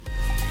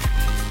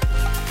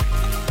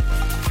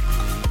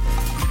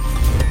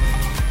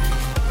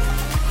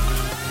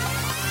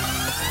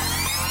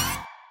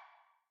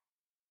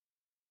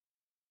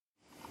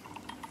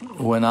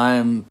when I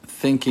am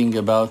thinking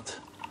about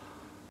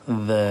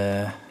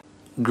the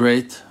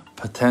great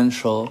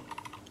potential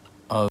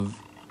of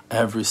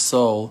every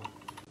soul,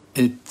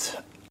 it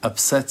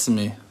upsets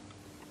me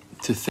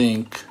to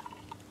think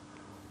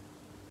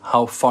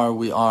how far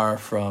we are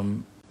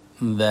from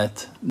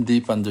that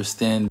deep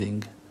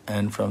understanding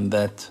and from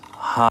that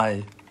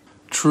high,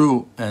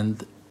 true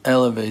and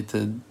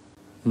elevated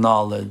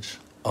knowledge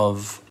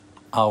of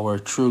our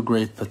true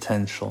great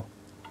potential.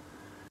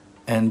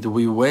 And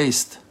we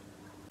waste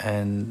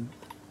and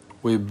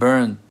we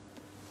burn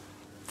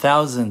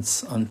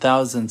thousands on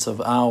thousands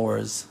of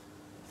hours,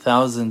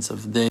 thousands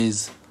of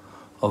days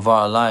of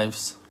our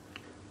lives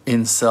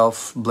in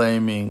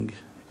self-blaming,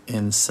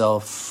 in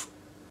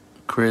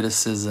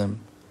self-criticism,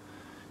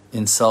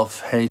 in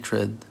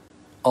self-hatred,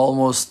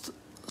 almost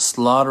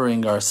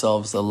slaughtering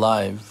ourselves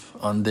alive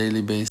on a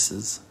daily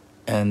basis,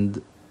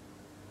 and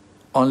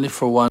only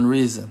for one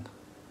reason: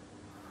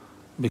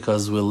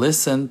 because we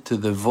listen to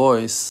the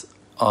voice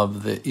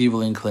of the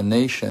evil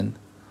inclination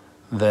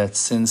that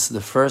since the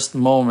first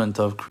moment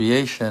of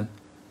creation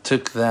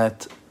took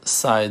that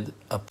side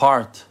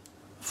apart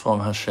from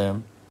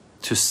Hashem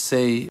to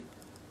say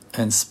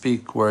and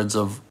speak words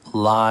of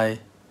lie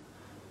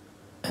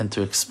and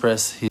to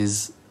express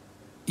his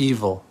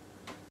evil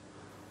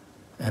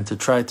and to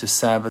try to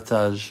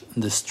sabotage,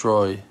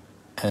 destroy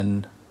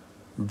and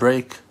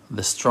break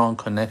the strong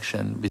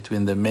connection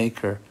between the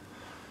Maker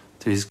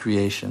to his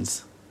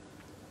creations.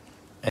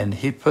 And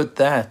he put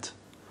that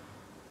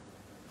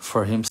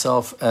for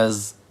himself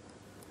as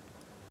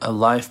a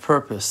life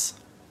purpose,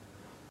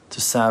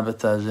 to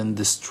sabotage and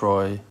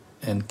destroy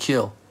and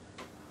kill.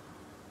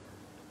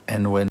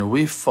 And when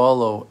we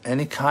follow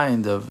any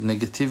kind of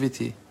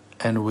negativity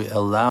and we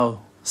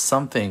allow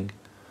something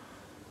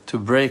to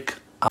break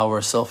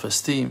our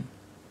self-esteem,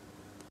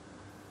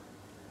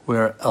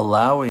 we're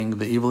allowing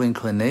the evil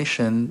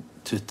inclination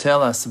to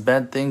tell us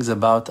bad things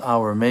about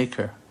our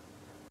Maker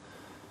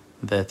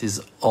that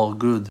is all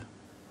good.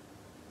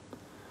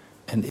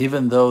 And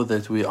even though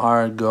that we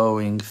are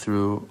going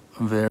through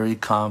very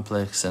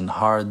complex and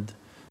hard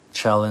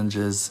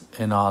challenges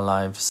in our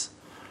lives,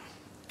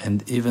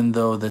 and even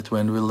though that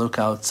when we look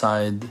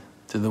outside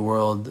to the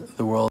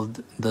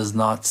world does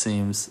not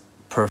seem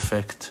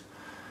perfect,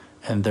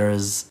 and there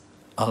is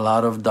a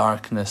lot of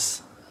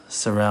darkness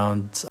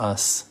surrounds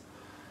us,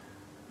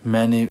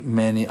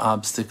 many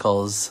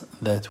obstacles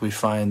that we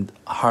find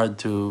hard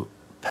to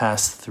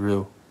pass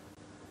through.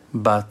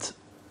 But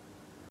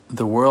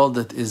the world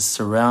that is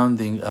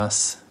surrounding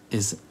us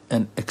is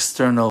an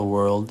external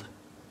world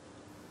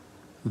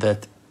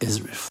that is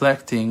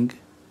reflecting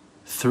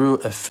through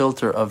a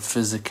filter of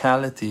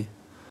physicality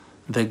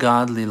the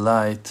godly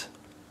light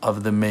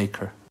of the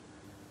Maker.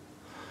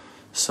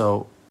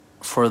 So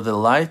for the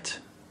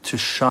light to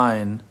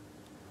shine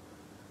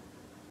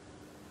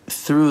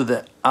through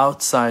the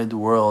outside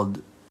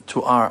world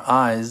to our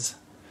eyes,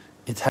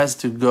 it has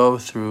to go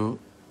through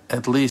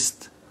at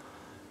least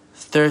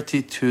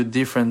 32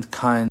 different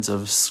kinds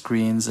of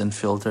screens and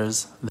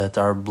filters that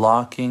are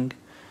blocking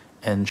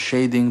and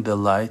shading the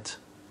light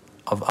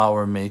of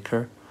our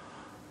Maker,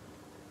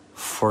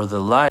 for the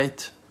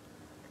light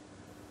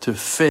to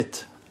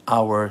fit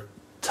our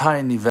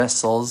tiny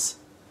vessels,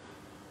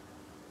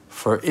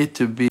 for it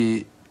to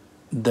be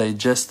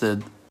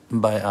digested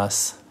by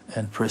us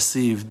and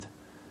perceived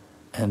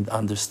and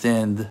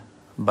understood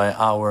by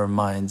our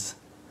minds.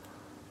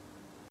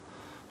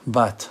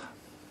 But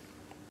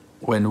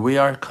when we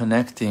are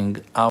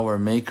connecting our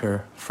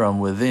Maker from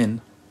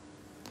within,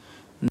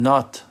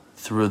 not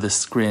through the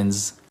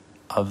screens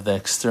of the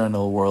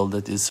external world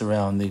that is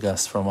surrounding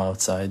us from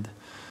outside,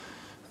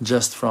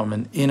 just from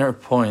an inner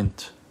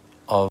point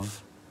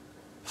of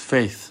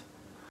faith,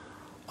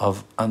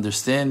 of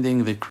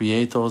understanding the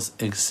Creator's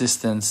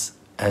existence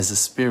as a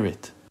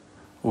spirit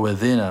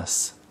within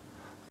us,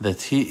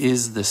 that He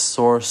is the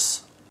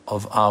source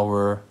of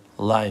our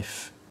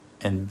life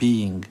and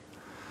being,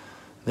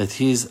 that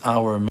He is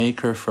our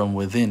Maker from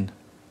within,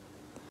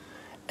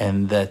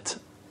 and that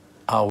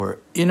our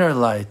inner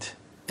light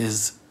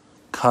is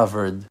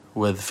covered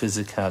with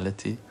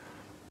physicality,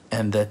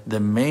 and that the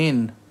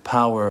main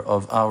power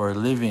of our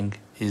living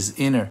is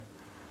inner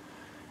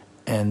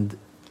and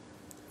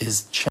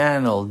is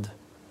channeled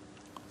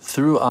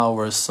through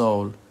our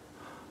soul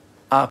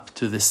up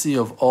to the sea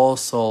of all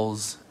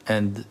souls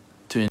and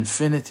to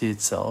infinity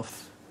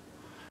itself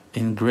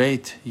in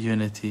great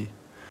unity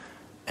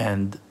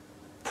and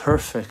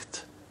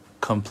perfect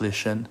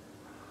completion.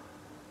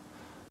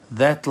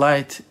 That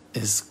light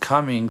is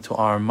coming to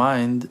our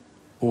mind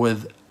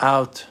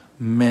without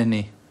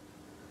many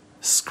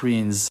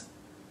screens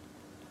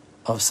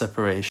of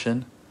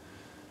separation,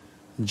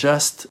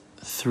 just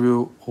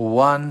through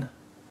one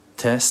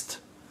test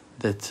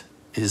that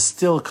is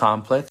still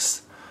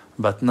complex,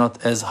 but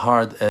not as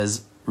hard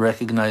as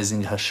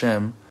recognizing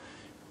Hashem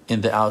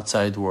in the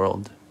outside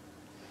world.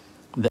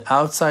 The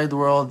outside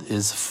world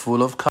is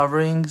full of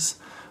coverings,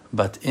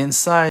 but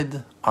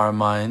inside our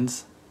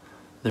minds,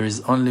 there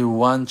is only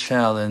one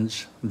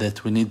challenge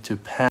that we need to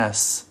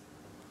pass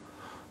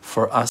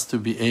for us to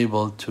be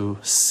able to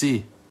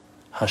see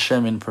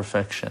Hashem in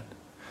perfection.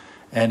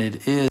 And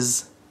it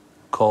is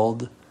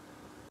called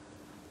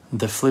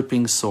the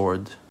flipping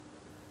sword.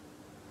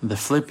 The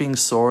flipping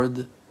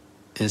sword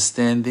is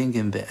standing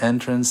in the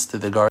entrance to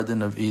the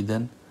Garden of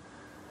Eden,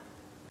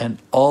 and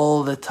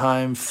all the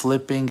time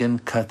flipping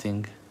and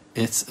cutting.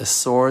 It's a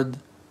sword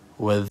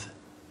with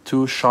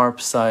two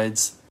sharp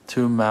sides,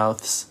 two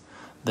mouths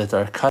that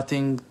are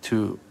cutting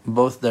to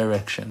both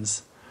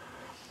directions.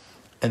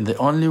 And the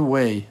only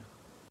way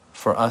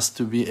for us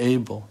to be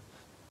able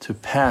to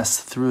pass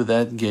through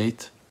that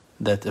gate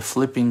that a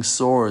flipping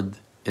sword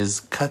is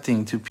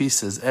cutting to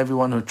pieces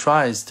everyone who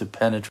tries to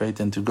penetrate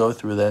and to go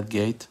through that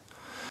gate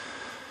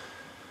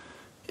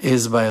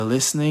is by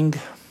listening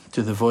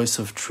to the voice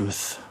of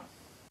truth.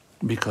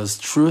 Because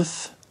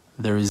truth,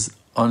 there is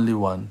only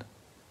one.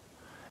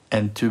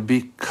 And to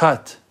be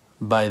cut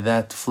by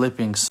that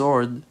flipping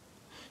sword,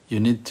 you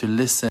need to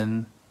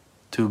listen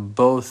to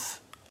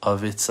both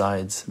of its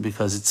sides,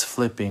 because it's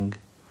flipping.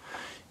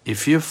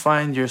 If you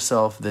find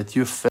yourself that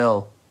you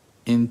fell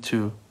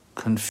into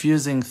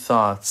confusing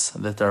thoughts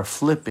that are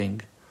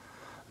flipping,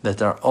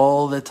 that are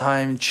all the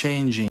time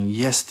changing,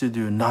 yes to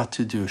do, not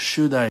to do,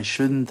 should I,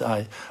 shouldn't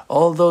I,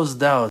 all those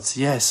doubts,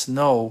 yes,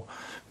 no,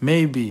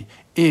 maybe,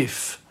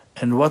 if,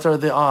 and what are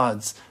the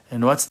odds,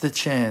 and what's the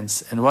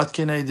chance, and what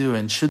can I do,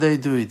 and should I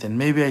do it, and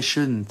maybe I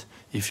shouldn't.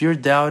 If you're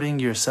doubting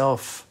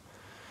yourself,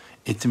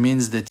 it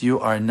means that you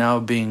are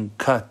now being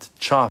cut,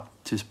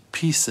 chopped to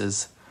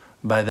pieces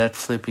by that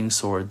flipping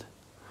sword.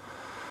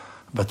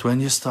 But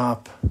when you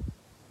stop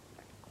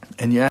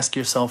and you ask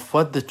yourself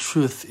what the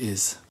truth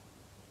is,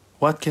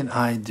 what can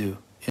I do?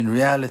 In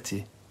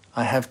reality,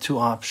 I have two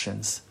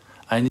options.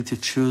 I need to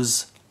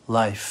choose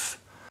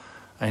life.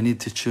 I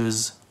need to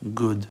choose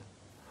good.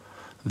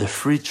 The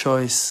free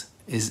choice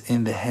is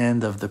in the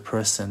hand of the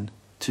person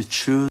to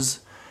choose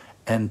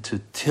and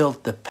to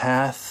tilt the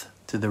path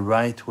to the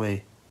right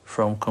way,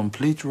 from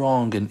complete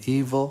wrong and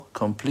evil,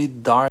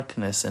 complete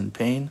darkness and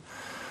pain,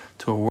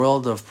 to a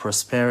world of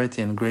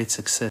prosperity and great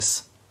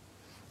success.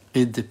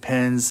 It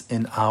depends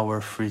in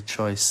our free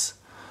choice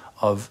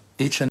of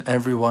each and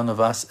every one of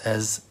us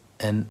as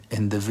an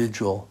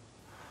individual.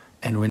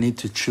 And we need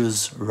to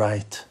choose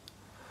right.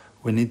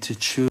 We need to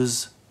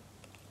choose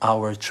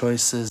our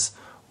choices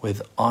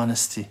with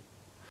honesty,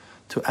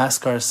 to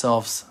ask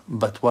ourselves,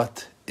 but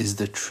what is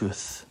the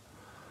truth?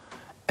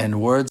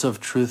 And words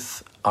of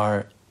truth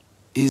are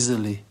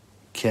easily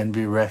can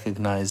be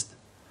recognized.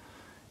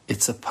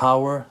 It's a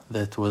power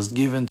that was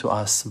given to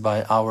us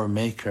by our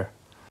Maker,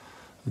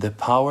 the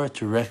power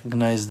to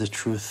recognize the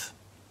truth.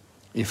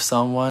 If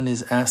someone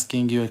is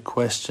asking you a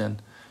question,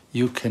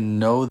 you can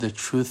know the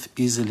truth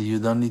easily. You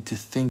don't need to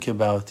think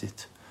about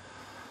it.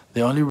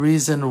 The only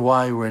reason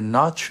why we're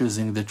not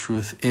choosing the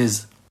truth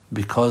is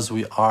because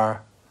we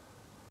are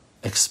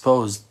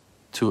exposed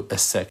to a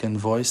second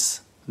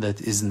voice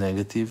that is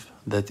negative,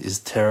 that is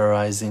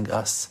terrorizing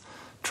us,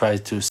 try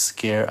to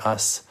scare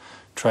us,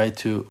 try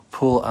to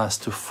pull us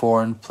to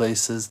foreign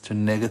places, to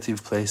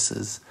negative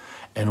places.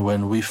 And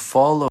when we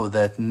follow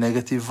that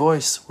negative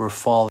voice, we're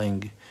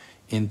falling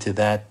into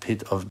that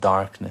pit of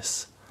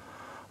darkness.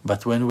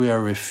 But when we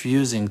are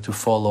refusing to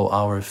follow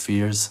our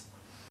fears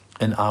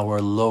and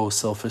our low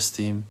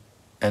self-esteem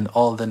and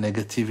all the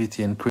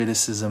negativity and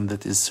criticism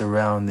that is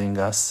surrounding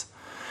us,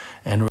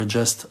 and we're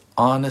just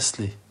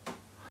honestly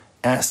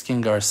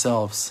asking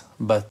ourselves,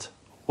 but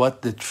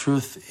what the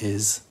truth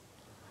is,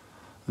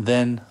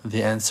 then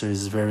the answer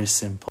is very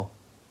simple.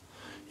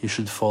 You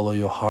should follow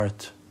your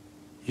heart.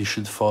 You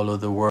should follow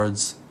the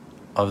words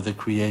of the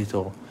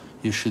Creator.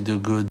 You should do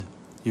good.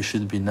 You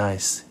should be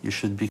nice. You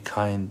should be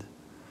kind.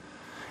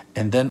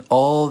 And then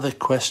all the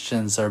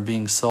questions are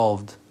being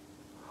solved.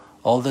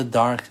 All the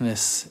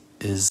darkness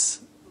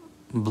is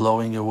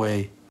blowing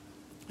away.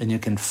 And you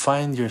can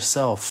find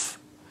yourself.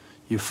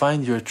 You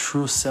find your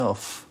true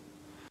self.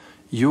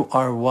 You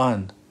are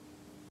one.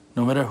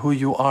 No matter who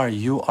you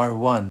are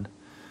one.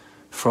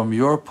 From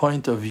your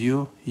point of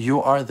view,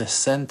 you are the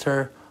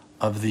center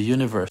of the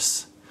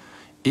universe.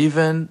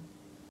 Even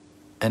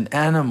an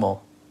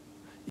animal,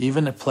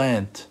 even a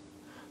plant,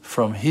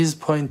 from his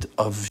point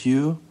of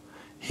view,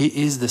 he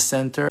is the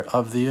center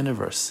of the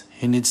universe.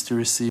 He needs to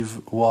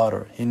receive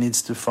water. He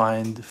needs to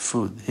find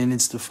food. He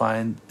needs to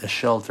find a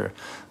shelter.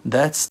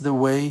 That's the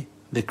way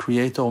the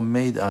Creator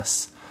made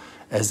us.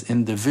 As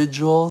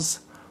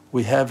individuals,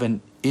 we have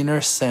an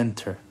inner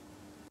center.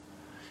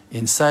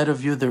 Inside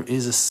of you, there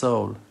is a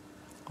soul.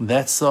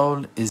 That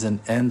soul is an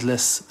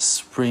endless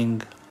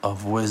spring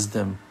of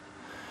wisdom.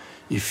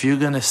 If you're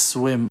going to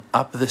swim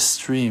up the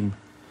stream,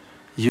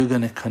 you're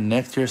going to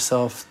connect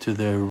yourself to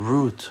the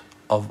root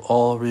of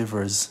all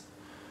rivers.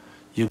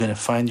 You're going to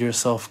find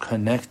yourself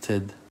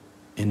connected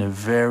in a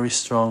very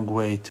strong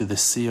way to the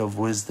sea of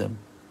wisdom,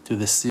 to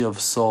the sea of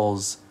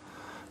souls,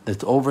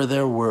 that over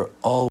there we're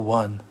all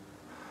one.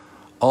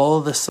 All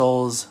the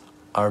souls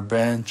are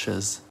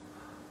branches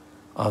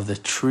of the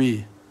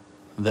tree,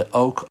 the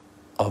oak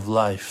of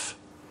life.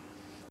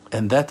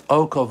 And that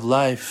oak of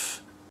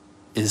life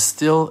is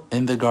still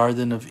in the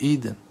Garden of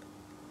Eden.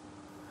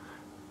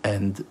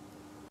 And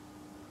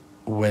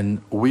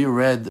when we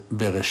read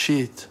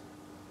Bereshit,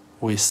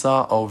 we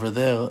saw over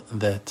there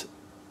that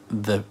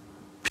the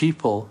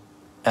people,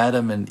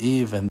 Adam and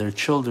Eve and their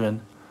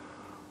children,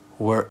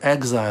 were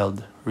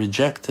exiled,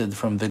 rejected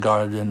from the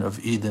Garden of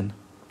Eden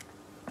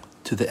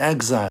to the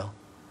exile.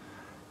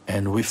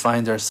 And we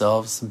find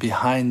ourselves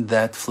behind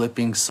that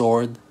flipping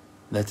sword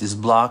that is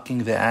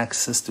blocking the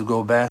access to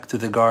go back to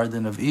the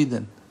Garden of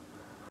Eden.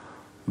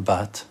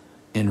 But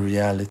in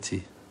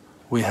reality,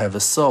 we have a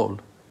soul,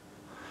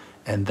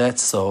 and that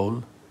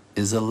soul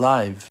is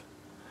alive.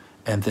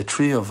 And the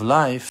tree of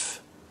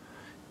life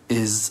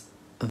is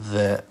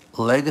the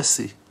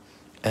legacy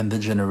and the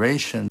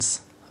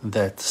generations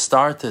that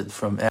started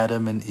from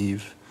Adam and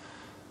Eve,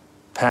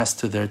 passed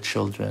to their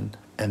children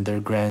and their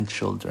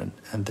grandchildren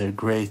and their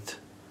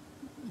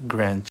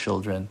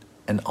great-grandchildren,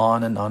 and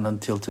on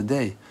until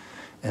today.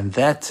 And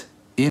that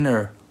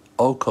inner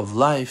oak of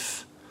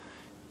life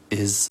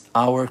is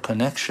our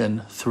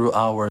connection through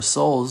our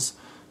souls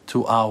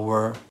to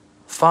our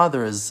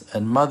fathers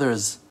and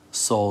mothers'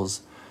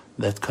 souls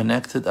that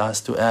connected us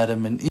to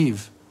Adam and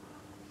Eve.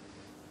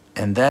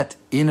 And that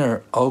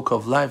inner oak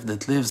of life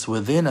that lives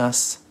within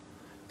us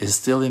is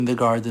still in the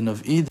Garden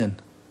of Eden.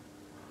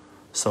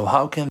 So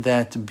how can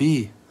that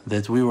be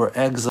that we were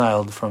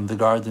exiled from the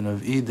Garden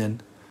of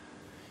Eden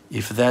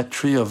if that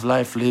tree of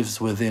life lives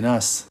within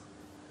us?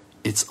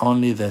 It's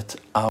only that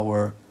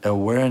our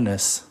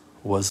awareness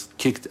was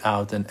kicked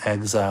out and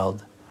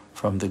exiled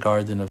from the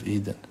Garden of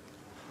Eden.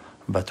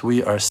 But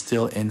we are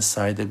still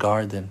inside the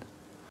garden.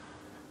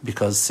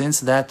 Because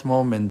since that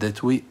moment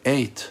that we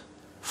ate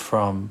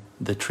from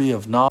the tree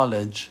of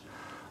knowledge,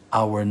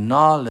 our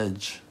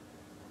knowledge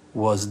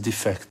was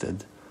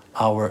defected.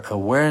 Our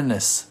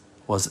awareness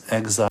was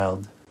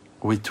exiled.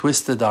 We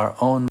twisted our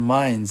own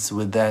minds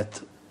with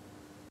that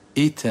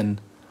eaten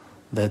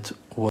that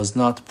was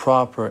not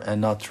proper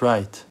and not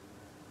right.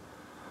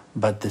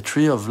 But the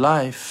tree of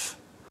life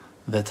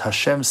that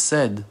Hashem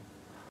said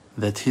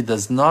that He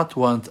does not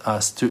want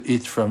us to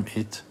eat from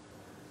it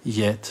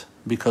yet,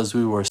 because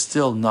we were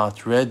still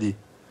not ready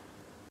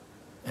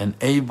and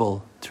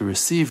able to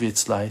receive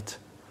its light,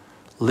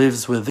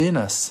 lives within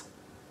us.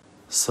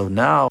 So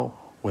now,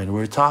 when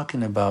we're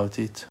talking about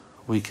it,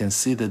 we can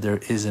see that there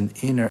is an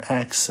inner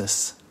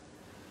access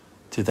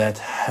to that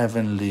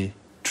heavenly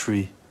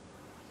tree,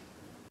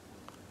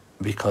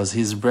 because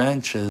his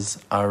branches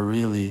are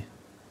really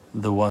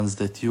the ones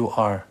that you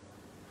are.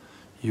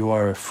 You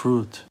are a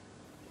fruit,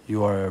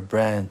 you are a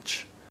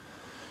branch,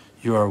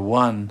 you are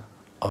one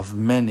of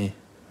many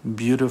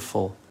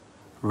beautiful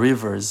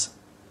rivers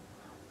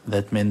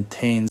that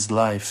maintains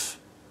life,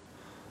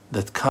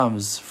 that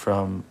comes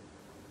from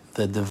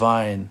the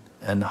divine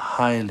and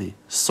highly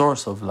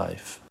source of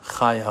life,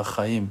 Chai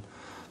HaChaim,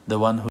 the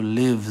one who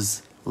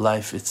lives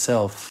life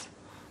itself,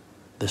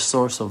 the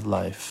source of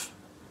life,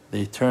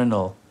 the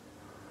eternal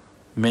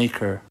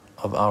maker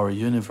of our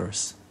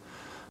universe,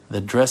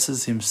 that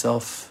dresses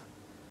himself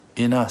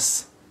in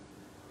us.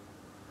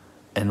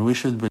 And we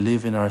should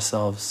believe in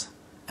ourselves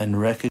and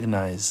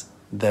recognize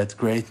that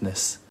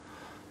greatness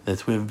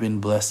that we've been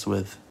blessed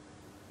with,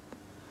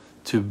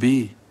 to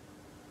be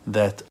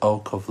that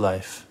oak of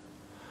life.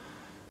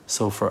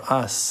 So for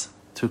us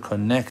to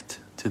connect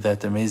to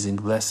that amazing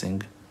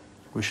blessing,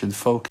 we should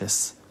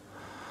focus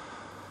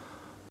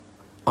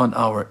on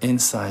our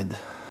inside,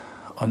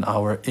 on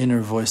our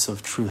inner voice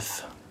of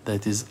truth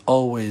that is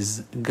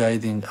always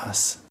guiding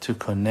us to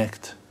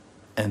connect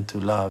and to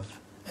love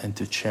and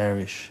to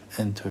cherish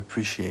and to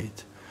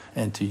appreciate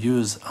and to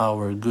use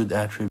our good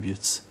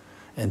attributes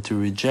and to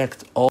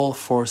reject all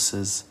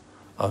forces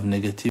of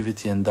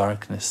negativity and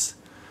darkness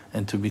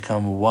and to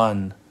become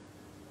one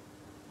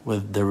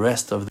with the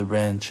rest of the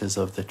branches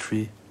of the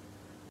tree,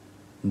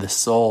 the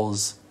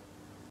souls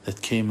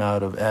that came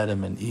out of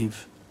Adam and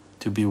Eve,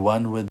 to be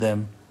one with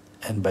them,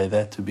 and by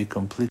that to be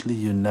completely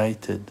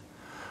united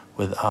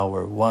with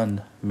our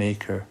one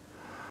Maker,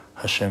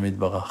 Hashem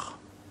Yitbarach.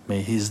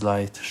 May His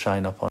light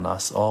shine upon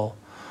us all,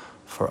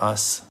 for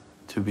us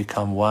to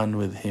become one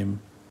with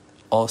Him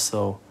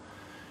also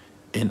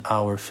in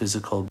our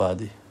physical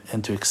body,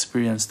 and to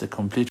experience the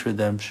complete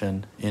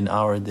redemption in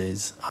our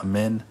days.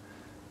 Amen.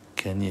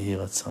 Ken Yehi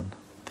Ratzon.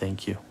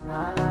 Thank you.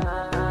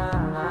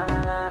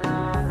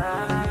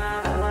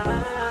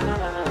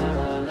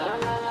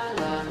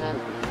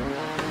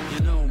 You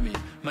know me.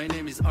 My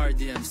name is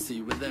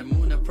RDMC. With the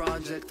Emunah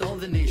Project, all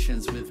the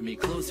nations with me.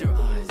 Close your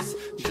eyes.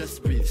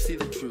 Just breathe. See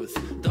the truth.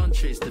 Don't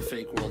chase the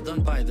fake world.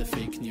 Don't buy the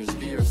fake news.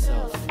 Be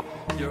yourself.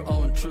 Your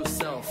own true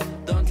self.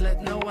 Don't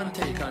let no one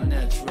take our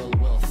natural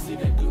wealth.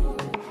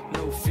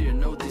 No fear,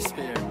 no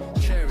despair.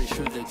 Cherish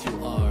who that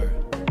you are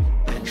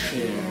and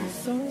share.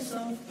 Source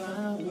of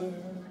power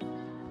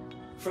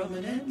from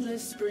an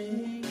endless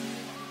spring.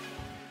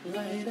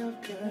 Light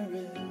of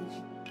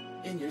courage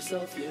in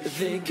yourself.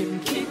 They can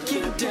kick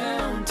you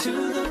down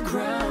to the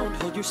ground.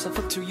 Hold yourself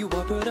up till you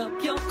are, put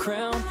up your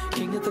crown.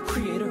 King of the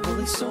Creator,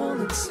 holy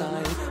soul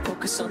inside.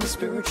 Focus on the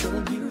spiritual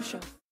and you shall